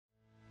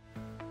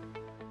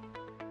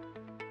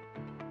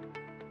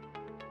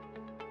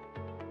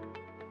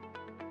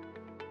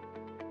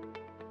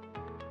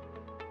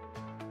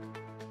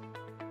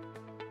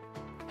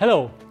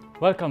Hello,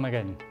 welcome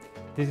again.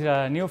 This is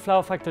a new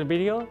Flower Factor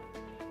video,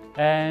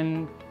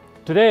 and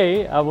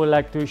today I would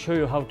like to show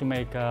you how to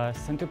make a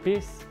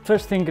centerpiece.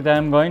 First thing that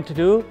I'm going to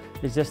do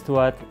is just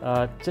to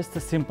add just a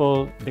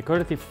simple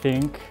decorative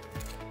thing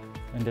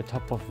in the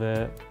top of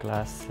the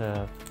glass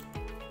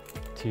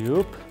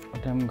tube.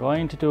 What I'm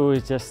going to do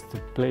is just to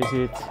place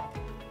it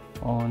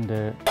on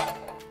the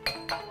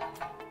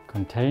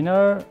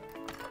container.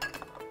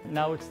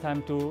 Now it's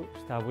time to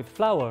start with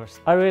flowers.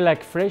 I really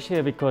like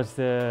Freesia because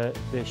the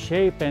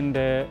shape and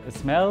the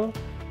smell,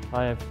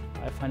 I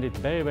find it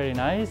very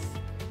nice.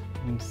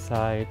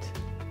 Inside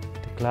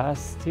the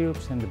glass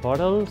tubes and the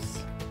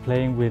bottles,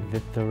 playing with the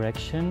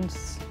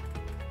directions.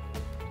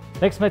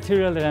 Next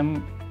material that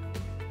I'm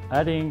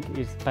adding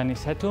is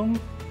Panicetum.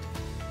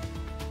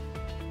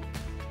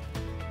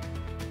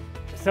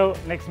 So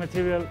next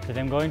material that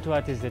I'm going to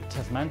add is the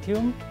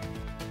Chasmantium.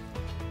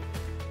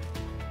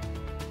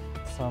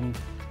 Some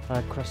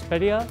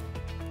Crospedia.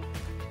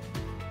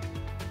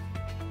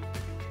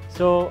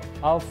 So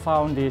I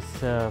found this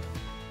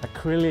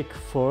acrylic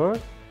fur.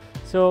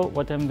 So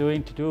what I'm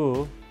going to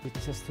do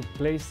is just to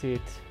place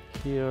it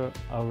here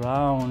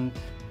around.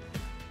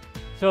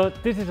 So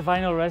this is the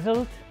final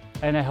result,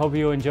 and I hope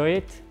you enjoy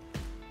it,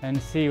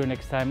 and see you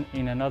next time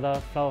in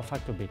another Flower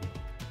Factor video.